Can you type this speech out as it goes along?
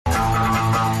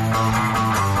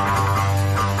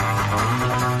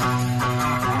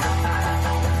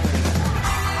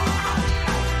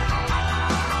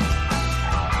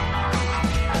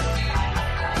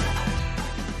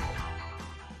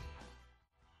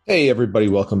Hey, everybody,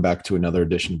 welcome back to another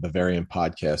edition of Bavarian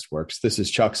Podcast Works. This is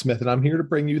Chuck Smith, and I'm here to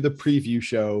bring you the preview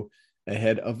show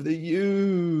ahead of the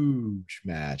huge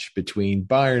match between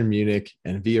Bayern Munich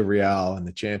and Villareal in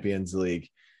the Champions League.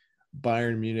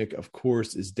 Bayern Munich, of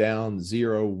course, is down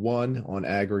 0-1 on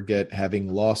aggregate,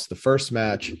 having lost the first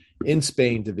match in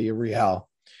Spain to Villareal.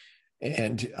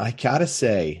 And I gotta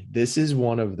say, this is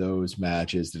one of those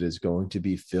matches that is going to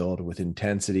be filled with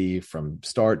intensity from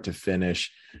start to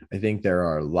finish. I think there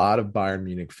are a lot of Bayern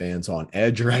Munich fans on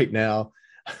edge right now.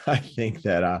 I think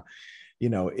that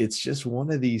it's just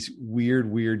one of these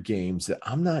weird games that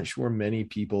I'm not sure many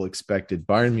people expected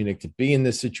Bayern Munich to be in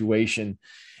this situation.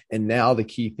 And now the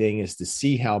key thing is to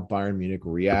see how Bayern Munich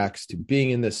reacts to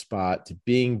being in this spot, to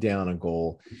being down a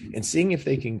goal, and seeing if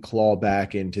they can claw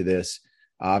back into this.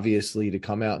 Obviously, to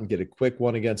come out and get a quick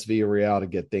one against Villareal to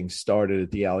get things started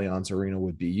at the Allianz Arena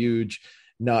would be huge,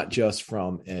 not just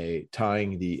from a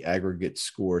tying the aggregate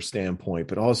score standpoint,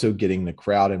 but also getting the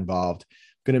crowd involved.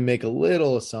 I'm going to make a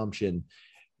little assumption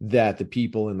that the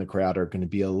people in the crowd are going to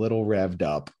be a little revved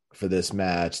up for this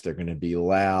match. They're going to be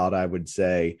loud, I would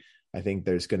say. I think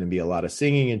there's going to be a lot of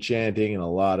singing and chanting and a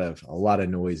lot of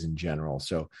noise in general.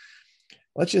 So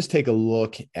let's just take a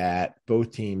look at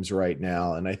both teams right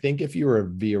now. And I think if you're a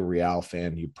Villareal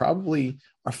fan, you probably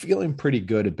are feeling pretty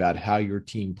good about how your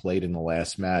team played in the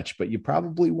last match, but you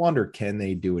probably wonder, can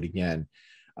they do it again?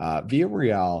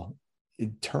 Villareal,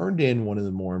 it turned in one of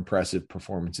the more impressive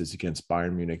performances against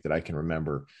Bayern Munich that I can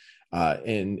remember.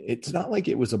 And it's not like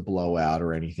it was a blowout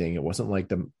or anything. It wasn't like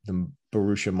the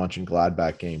Borussia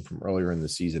Mönchengladbach game from earlier in the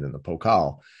season in the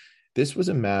Pokal. This was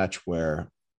a match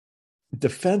where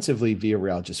defensively,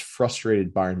 Villareal just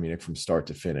frustrated Bayern Munich from start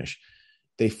to finish.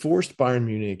 They forced Bayern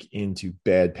Munich into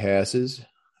bad passes.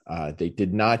 They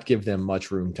did not give them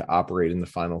much room to operate in the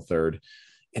final third,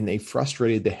 and they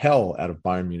frustrated the hell out of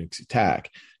Bayern Munich's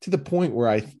attack to the point where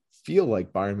I feel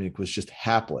like Bayern Munich was just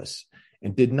hapless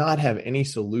and did not have any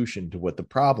solution to what the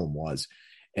problem was.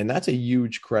 And that's a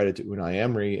huge credit to Unai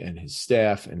Emery and his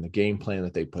staff and the game plan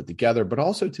that they put together, but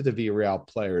also to the Villareal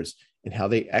players and how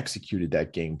they executed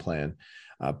that game plan.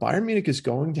 Bayern Munich is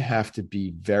going to have to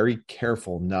be very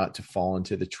careful not to fall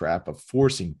into the trap of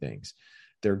forcing things.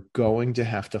 They're going to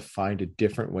have to find a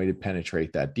different way to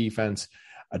penetrate that defense,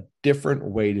 a different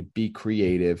way to be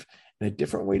creative, and a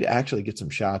different way to actually get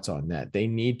some shots on net. They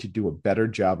need to do a better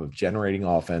job of generating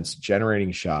offense,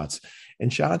 generating shots,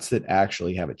 and shots that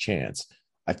actually have a chance.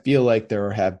 I feel like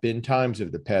there have been times over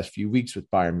the past few weeks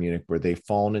with Bayern Munich where they've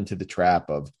fallen into the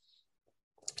trap of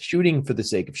shooting for the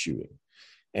sake of shooting.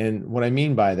 And what I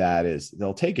mean by that is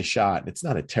they'll take a shot, and it's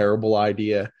not a terrible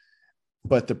idea,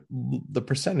 but the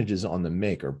percentages on the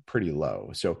make are pretty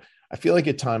low. So I feel like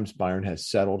at times Bayern has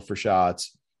settled for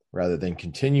shots rather than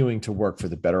continuing to work for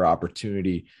the better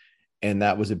opportunity. And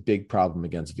that was a big problem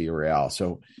against Villareal.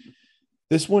 So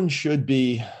this one should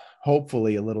be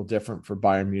hopefully a little different for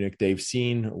Bayern Munich. They've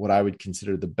seen what I would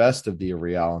consider the best of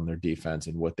Villareal in their defense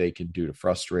and what they can do to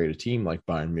frustrate a team like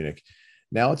Bayern Munich.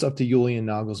 Now it's up to Julian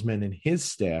Nagelsmann and his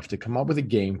staff to come up with a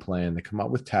game plan, to come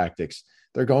up with tactics.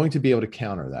 They're going to be able to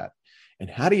counter that. And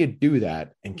how do you do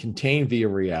that and contain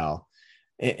Villareal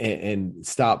and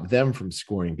stop them from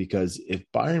scoring? Because if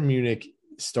Bayern Munich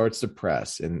starts to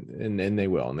press, and they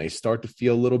will, and they start to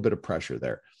feel a little bit of pressure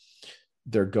there,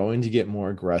 they're going to get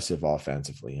more aggressive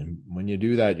offensively. And when you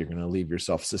do that, you're going to leave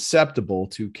yourself susceptible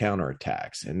to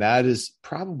counterattacks. And that is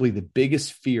probably the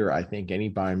biggest fear I think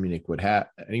any Bayern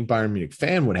Munich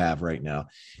fan would have right now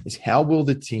is how will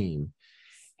the team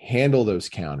handle those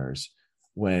counters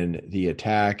when the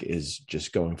attack is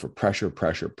just going for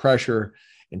pressure,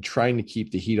 and trying to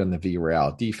keep the heat on the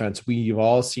Villareal defense. We've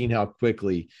all seen how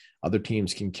quickly other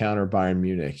teams can counter Bayern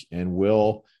Munich, and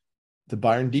will the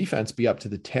Bayern defense be up to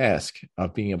the task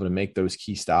of being able to make those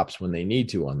key stops when they need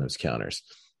to on those counters?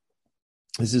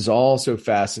 This is all so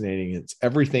fascinating.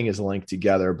 Everything is linked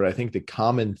together, but I think the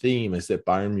common theme is that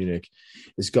Bayern Munich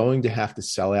is going to have to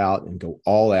sell out and go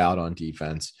all out on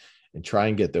defense and try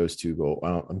and get those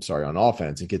on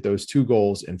offense and get those 2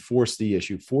 goals and force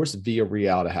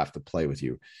Villareal to have to play with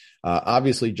you.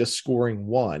 Obviously, just scoring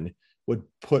 1 would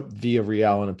put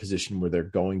Villareal in a position where they're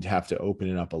going to have to open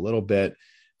it up a little bit.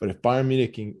 But if Bayern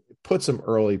Munich can put some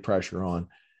early pressure on,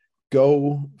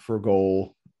 go for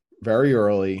goal very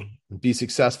early, and be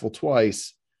successful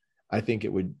twice, I think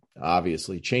it would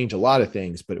obviously change a lot of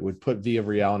things, but it would put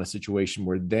Villareal in a situation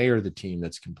where they are the team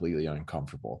that's completely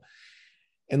uncomfortable.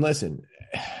 And listen,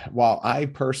 while I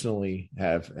personally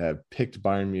have picked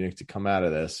Bayern Munich to come out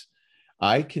of this,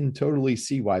 I can totally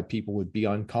see why people would be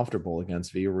uncomfortable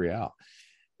against Villareal.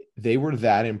 they were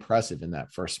that impressive in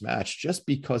that first match just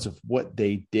because of what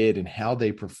they did and how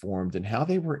they performed and how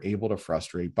they were able to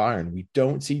frustrate Bayern. We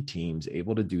don't see teams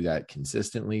able to do that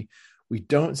consistently. We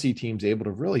don't see teams able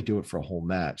to really do it for a whole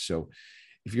match. So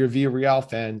if you're a Villareal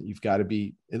fan, you've got to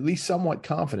be at least somewhat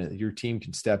confident that your team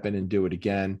can step in and do it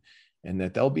again, and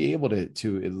that they'll be able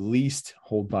to at least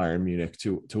hold Bayern Munich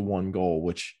to one goal,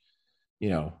 which,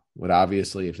 would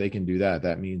obviously, if they can do that,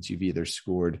 that means you've either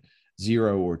scored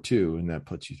 0 or 2, and that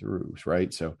puts you through,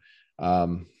 right? So,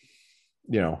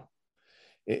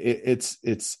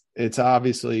 it's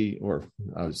obviously, or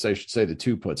I should say the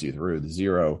 2 puts you through. The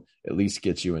 0 at least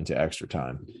gets you into extra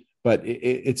time. But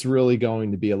it's really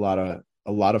going to be a lot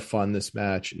of fun this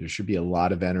match. There should be a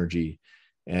lot of energy,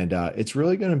 and it's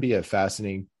really going to be a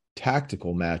fascinating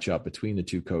tactical matchup between the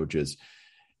two coaches.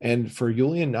 And for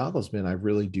Julian Nagelsmann, I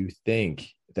really do think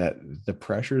that the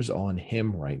pressure's on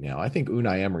him right now. I think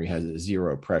Unai Emery has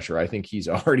 0 pressure. I think he's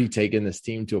already taken this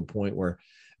team to a point where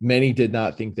many did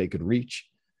not think they could reach.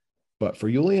 But for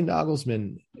Julian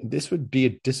Nagelsmann, this would be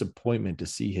a disappointment to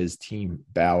see his team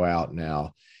bow out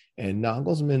now. And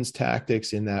Nagelsmann's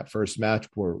tactics in that first match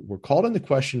were called into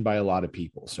question by a lot of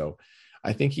people. So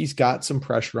I think he's got some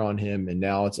pressure on him, and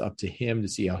now it's up to him to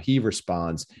see how he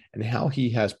responds and how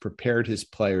he has prepared his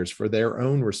players for their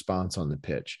own response on the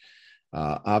pitch.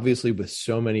 Obviously, with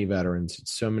so many veterans,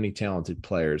 so many talented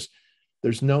players,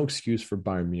 there's no excuse for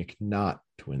Bayern Munich not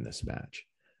to win this match.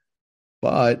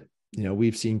 But,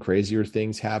 we've seen crazier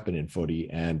things happen in footy,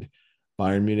 and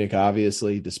Bayern Munich,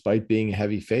 obviously, despite being a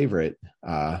heavy favorite,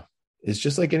 is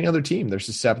just like any other team. They're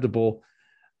susceptible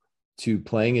to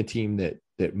playing a team that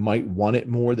might want it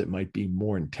more, that might be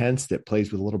more intense, that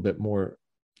plays with a little bit more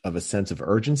of a sense of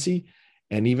urgency.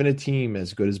 And even a team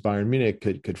as good as Bayern Munich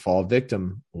could fall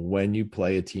victim when you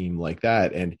play a team like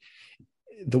that. And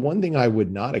the one thing I would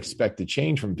not expect to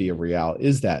change from Villareal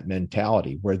is that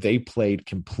mentality where they played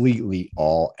completely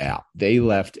all out. They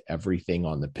left everything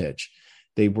on the pitch.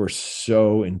 They were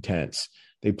so intense.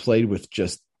 They played with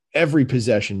just every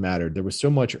possession mattered. There was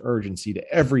so much urgency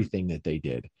to everything that they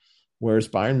did. Whereas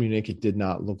Bayern Munich, it did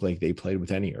not look like they played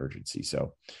with any urgency.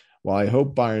 So while I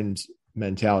hope Bayern's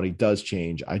mentality does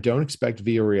change, I don't expect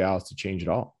Villareal to change at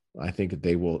all. I think that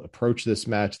they will approach this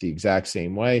match the exact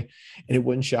same way. And it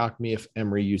wouldn't shock me if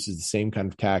Emery uses the same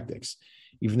kind of tactics.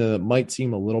 Even though it might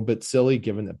seem a little bit silly,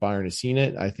 given that Bayern has seen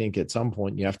it, I think at some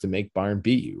point you have to make Bayern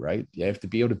beat you, right? You have to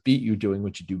be able to beat you doing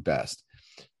what you do best.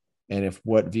 And if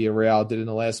what Villareal did in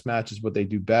the last match is what they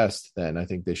do best, then I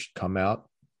think they should come out.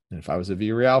 And if I was a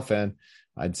Villareal fan,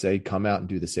 I'd say come out and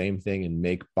do the same thing and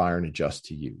make Bayern adjust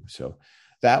to you. So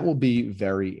that will be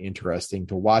very interesting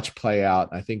to watch play out.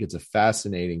 I think it's a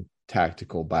fascinating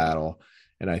tactical battle.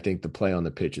 And I think the play on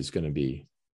the pitch is going to be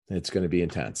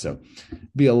intense. So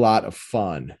be a lot of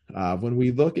fun. When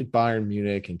we look at Bayern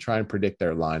Munich and try and predict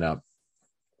their lineup,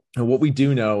 and what we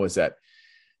do know is that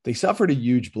they suffered a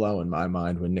huge blow in my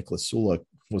mind when Niklas Süle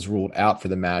was ruled out for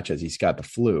the match as he's got the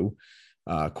flu.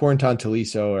 Corentin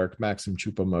Tolisso, Eric Maxim,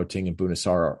 Choupo-Moting, and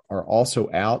Bunassar are also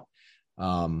out.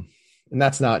 And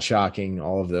that's not shocking.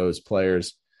 All of those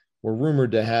players were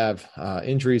rumored to have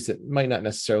injuries that might not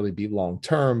necessarily be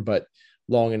long-term, but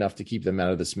long enough to keep them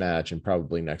out of this match and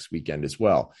probably next weekend as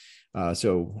well.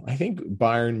 So I think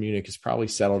Bayern Munich has probably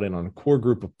settled in on a core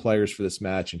group of players for this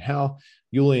match, and how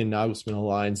Julian Nagelsmann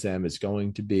aligns them is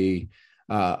going to be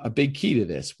a big key to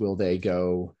this. Will they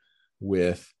go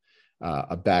with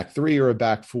a back 3 or a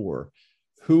back 4?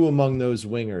 Who among those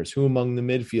wingers, who among the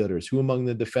midfielders, who among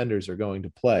the defenders are going to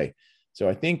play? So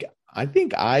I think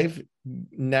I've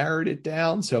narrowed it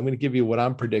down. So I'm going to give you what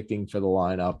I'm predicting for the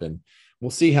lineup, and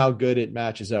we'll see how good it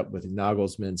matches up with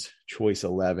Nagelsmann's choice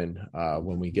 11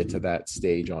 when we get to that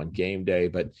stage on game day.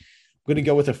 But I'm going to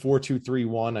go with a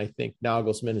 4-2-3-1. I think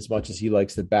Nagelsmann, as much as he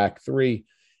likes the back 3,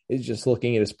 is just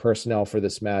looking at his personnel for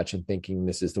this match and thinking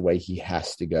this is the way he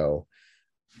has to go.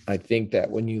 I think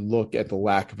that when you look at the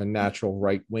lack of a natural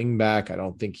right wing back, I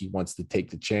don't think he wants to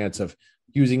take the chance of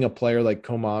using a player like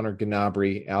Coman or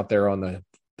Gnabry out there on the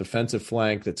defensive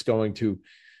flank that's going to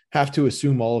have to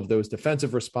assume all of those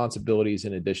defensive responsibilities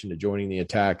in addition to joining the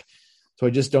attack. So I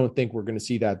just don't think we're going to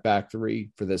see that back 3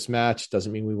 for this match.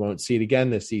 Doesn't mean we won't see it again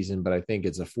this season, but I think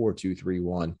it's a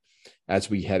 4-2-3-1 as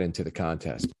we head into the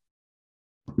contest.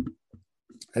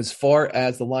 As far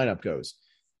as the lineup goes,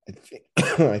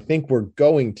 I think we're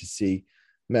going to see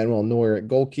Manuel Neuer at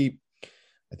goalkeeper.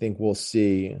 I think we'll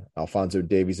see Alphonso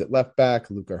Davies at left back,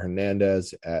 Luca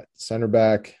Hernandez at center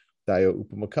back, Dayo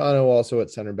Upamecano also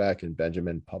at center back, and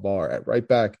Benjamin Pavard at right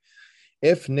back.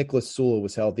 If Niklas Süle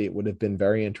was healthy, it would have been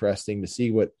very interesting to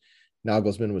see what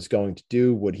Nagelsmann was going to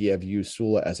do. Would he have used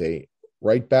Süle as a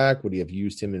right back? Would he have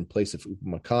used him in place of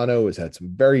Upamecano? Has had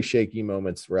some very shaky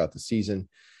moments throughout the season.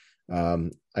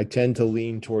 I tend to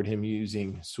lean toward him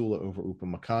using Sula over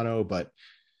Upamecano, but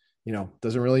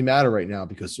doesn't really matter right now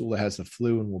because Sula has the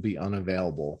flu and will be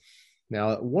unavailable.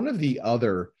 Now, one of the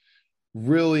other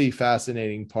really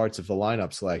fascinating parts of the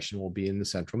lineup selection will be in the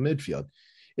central midfield.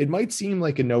 It might seem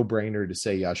like a no-brainer to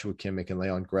say Joshua Kimmich and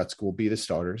Leon Goretzka will be the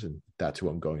starters, and that's who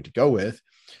I'm going to go with.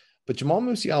 But Jamal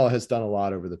Musiala has done a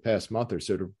lot over the past month or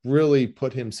so to really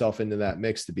put himself into that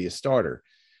mix to be a starter.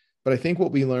 But I think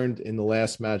what we learned in the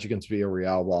last match against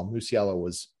Villareal, while Musiala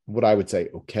was what I would say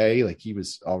okay, like he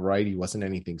was all right. He wasn't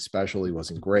anything special. He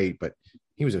wasn't great, but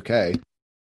he was okay.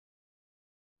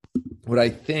 What I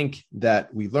think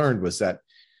that we learned was that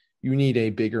you need a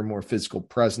bigger, more physical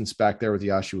presence back there with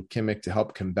Joshua Kimmich to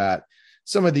help combat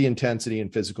some of the intensity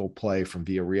and physical play from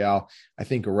Villareal. I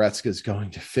think Goretzka is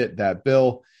going to fit that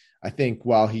bill. I think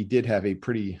while he did have a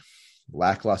pretty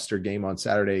lackluster game on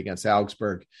Saturday against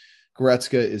Augsburg,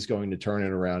 Goretzka is going to turn it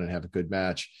around and have a good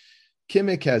match.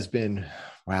 Kimmich has been,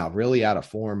 really out of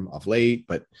form of late,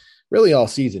 but really all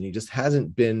season. He just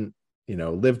hasn't been,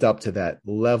 lived up to that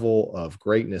level of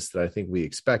greatness that I think we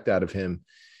expect out of him.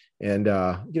 And,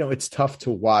 it's tough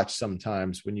to watch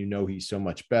sometimes when he's so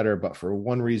much better, but for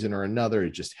one reason or another,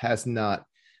 it just has not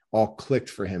all clicked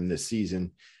for him this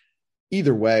season.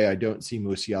 Either way, I don't see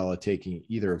Musiala taking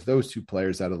either of those two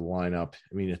players out of the lineup.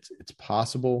 I mean, it's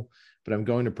possible, but I'm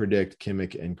going to predict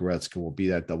Kimmich and Goretzka will be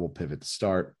that double pivot to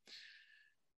start.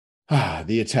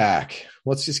 The attack.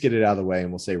 Let's just get it out of the way,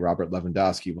 and we'll say Robert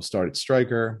Lewandowski will start at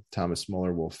striker. Thomas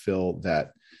Muller will fill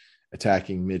that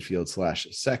attacking midfield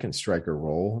 / second striker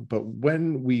role. But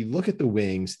when we look at the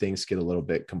wings, things get a little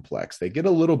bit complex. They get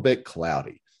a little bit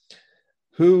cloudy.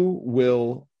 Who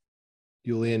will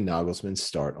Julian Nagelsmann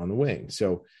start on the wing?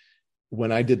 So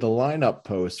when I did the lineup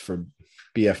post for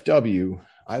BFW,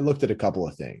 I looked at a couple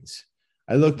of things.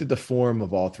 I looked at the form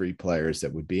of all three players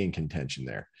that would be in contention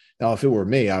there. Now, if it were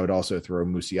me, I would also throw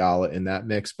Musiala in that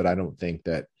mix, but I don't think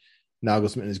that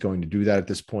Nagelsmann is going to do that at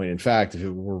this point. In fact, if it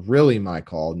were really my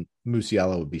call,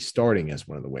 Musiala would be starting as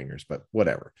one of the wingers, but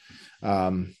whatever.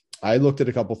 I looked at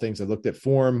a couple things. I looked at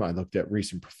form. I looked at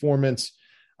recent performance.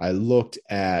 I looked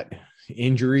at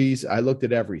injuries. I looked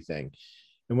at everything.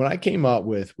 And what I came up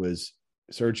with was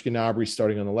Serge Gnabry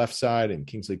starting on the left side and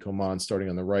Kingsley Coman starting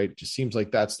on the right. It just seems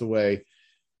like that's the way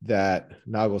that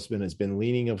Nagelsmann has been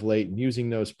leaning of late and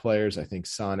using those players. I think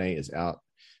Sané is out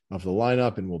of the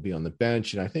lineup and will be on the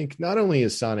bench. And I think not only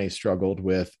has Sané struggled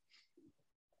with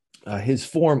his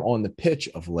form on the pitch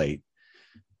of late,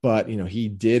 but, he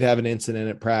did have an incident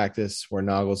at practice where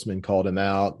Nagelsmann called him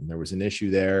out and there was an issue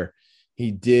there.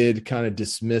 He did kind of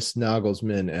dismiss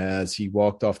Nagelsmann as he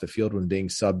walked off the field when being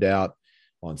subbed out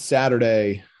on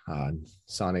Saturday.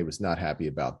 Sané was not happy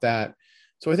about that.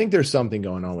 So I think there's something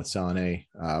going on with Sané,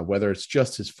 whether it's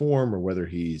just his form or whether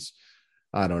he's,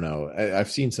 I don't know.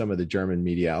 I've seen some of the German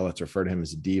media outlets refer to him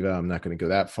as a diva. I'm not going to go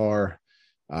that far.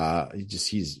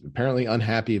 He's apparently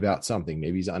unhappy about something.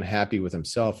 Maybe he's unhappy with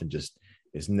himself and just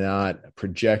is not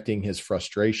projecting his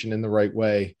frustration in the right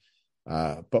way.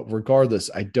 But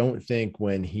regardless, I don't think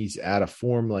when he's out of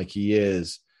form like he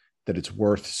is, that it's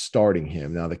worth starting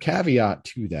him. Now, the caveat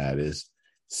to that is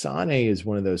Sané is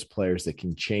one of those players that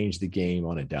can change the game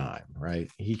on a dime, right?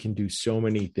 He can do so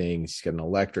many things. He's got an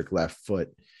electric left foot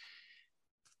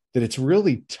that it's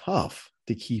really tough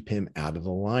to keep him out of the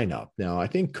lineup. Now, I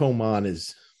think Coman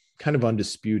is kind of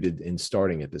undisputed in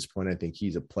starting at this point. I think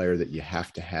he's a player that you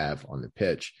have to have on the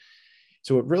pitch.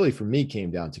 So it really, for me,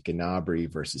 came down to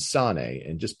Gnabry versus Sané.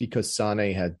 And just because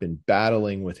Sané had been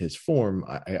battling with his form,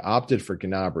 I opted for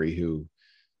Gnabry, who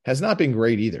has not been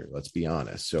great either, let's be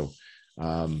honest. So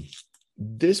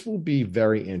this will be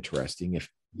very interesting. If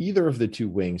either of the two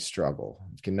wings struggle,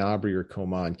 if Gnabry or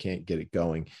Coman can't get it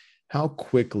going, how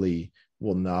quickly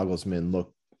will Nagelsmann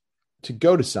look to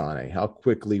go to Sané? How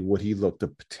quickly would he look to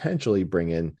potentially bring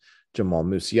in Jamal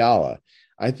Musiala?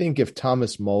 I think if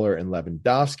Thomas Muller and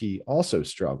Lewandowski also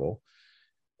struggle,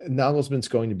 Nagelsmann's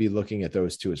going to be looking at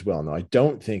those two as well. Now, I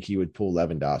don't think he would pull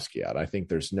Lewandowski out. I think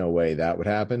there's no way that would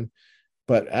happen.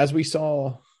 But as we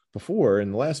saw before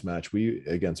in the last match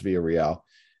against Villareal,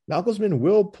 Nagelsmann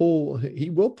will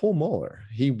pull Muller.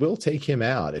 He will take him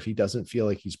out if he doesn't feel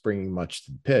like he's bringing much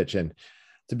to the pitch. And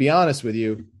to be honest with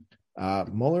you,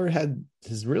 Muller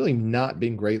has really not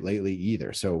been great lately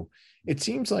either. So it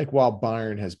seems like while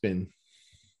Bayern has been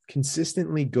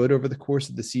consistently good over the course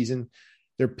of the season,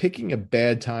 they're picking a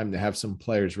bad time to have some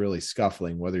players really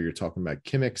scuffling, whether you're talking about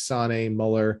Kimmich, Sané,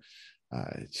 Muller,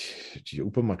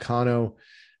 Upamecano.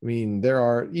 I mean, there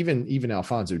are even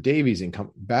Alphonso Davies in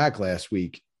back last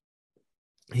week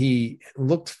he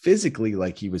looked physically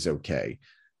like he was okay,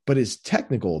 but his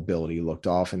technical ability looked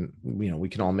off. And, we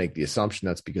can all make the assumption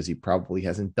that's because he probably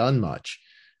hasn't done much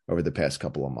over the past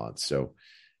couple of months. So,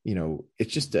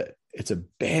 it's a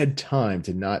bad time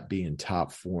to not be in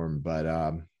top form.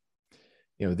 But,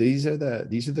 these are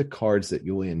the cards that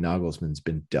Julian Nagelsmann's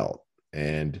been dealt,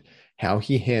 and how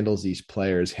he handles these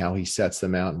players, how he sets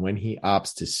them out, and when he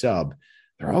opts to sub,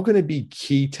 they're all going to be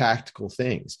key tactical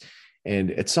things.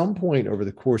 And at some point over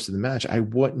the course of the match, I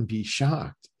wouldn't be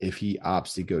shocked if he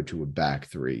opts to go to a back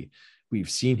three. We've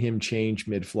seen him change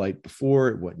mid-flight before.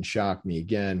 It wouldn't shock me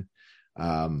again.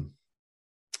 Nagelsmann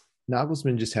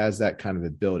just has that kind of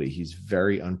ability. He's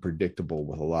very unpredictable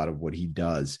with a lot of what he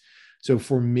does. So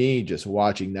for me, just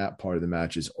watching that part of the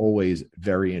match is always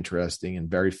very interesting and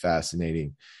very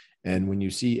fascinating. And when you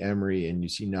see Emery and you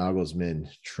see Nagelsmann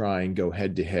try and go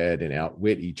head to head and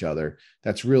outwit each other,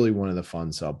 that's really one of the fun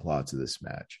subplots of this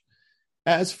match.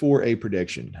 As for a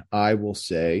prediction, I will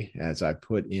say, as I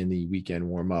put in the weekend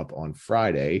warm-up on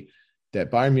Friday, that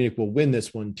Bayern Munich will win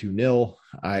this one 2-0.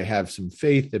 I have some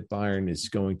faith that Bayern is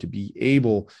going to be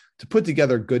able to put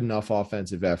together a good enough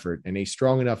offensive effort and a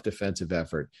strong enough defensive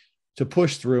effort to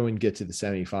push through and get to the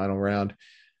semifinal round.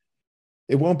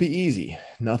 It won't be easy.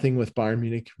 Nothing with Bayern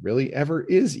Munich really ever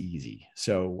is easy.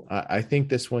 So I think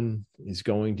this one is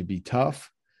going to be tough.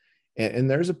 And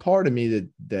there's a part of me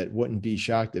that wouldn't be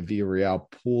shocked if Villareal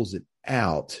pulls it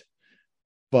out.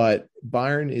 But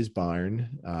Bayern is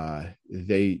Bayern.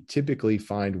 They typically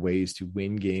find ways to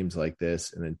win games like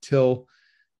this. And until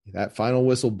that final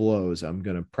whistle blows, I'm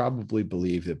going to probably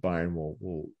believe that Bayern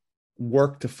will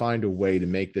work to find a way to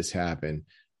make this happen,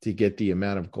 to get the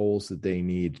amount of goals that they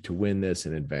need to win this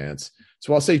in advance.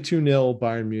 So I'll say 2-0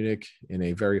 Bayern Munich in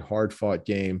a very hard-fought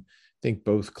game. I think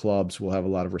both clubs will have a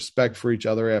lot of respect for each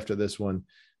other after this one.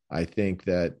 I think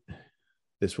that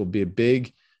this will be a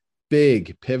big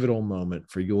pivotal moment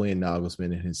for Julian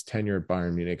Nagelsmann in his tenure at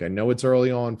Bayern Munich. I know it's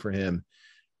early on for him,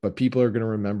 but people are going to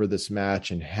remember this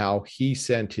match and how he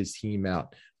sent his team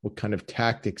out, what kind of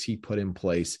tactics he put in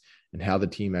place, and how the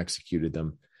team executed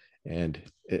them. And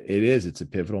it's a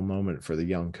pivotal moment for the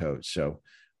young coach. So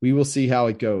we will see how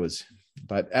it goes.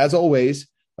 But as always,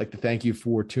 I'd like to thank you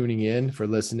for tuning in, for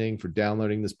listening, for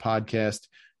downloading this podcast.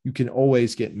 You can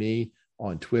always get me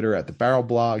on Twitter at the Barrel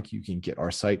Blog. You can get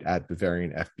our site at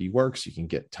Bavarian FB Works. You can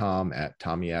get Tom at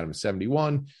Tommy Adams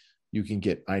 71. You can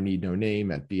get I Need No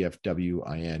Name at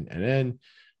BFWINNN.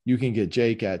 You can get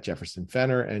Jake at Jefferson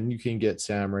Fenner, and you can get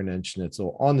Samarin and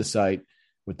Schnitzel on the site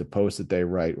with the posts that they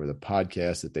write or the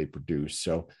podcast that they produce.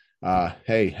 So,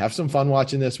 hey, have some fun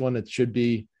watching this one. It should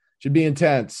be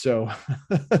intense. So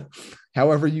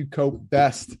however you cope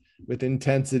best with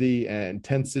intensity and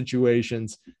tense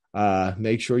situations,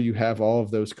 make sure you have all of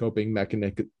those coping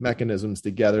mechanisms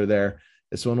together there.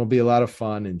 This one will be a lot of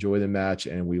fun. Enjoy the match,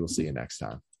 and we will see you next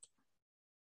time.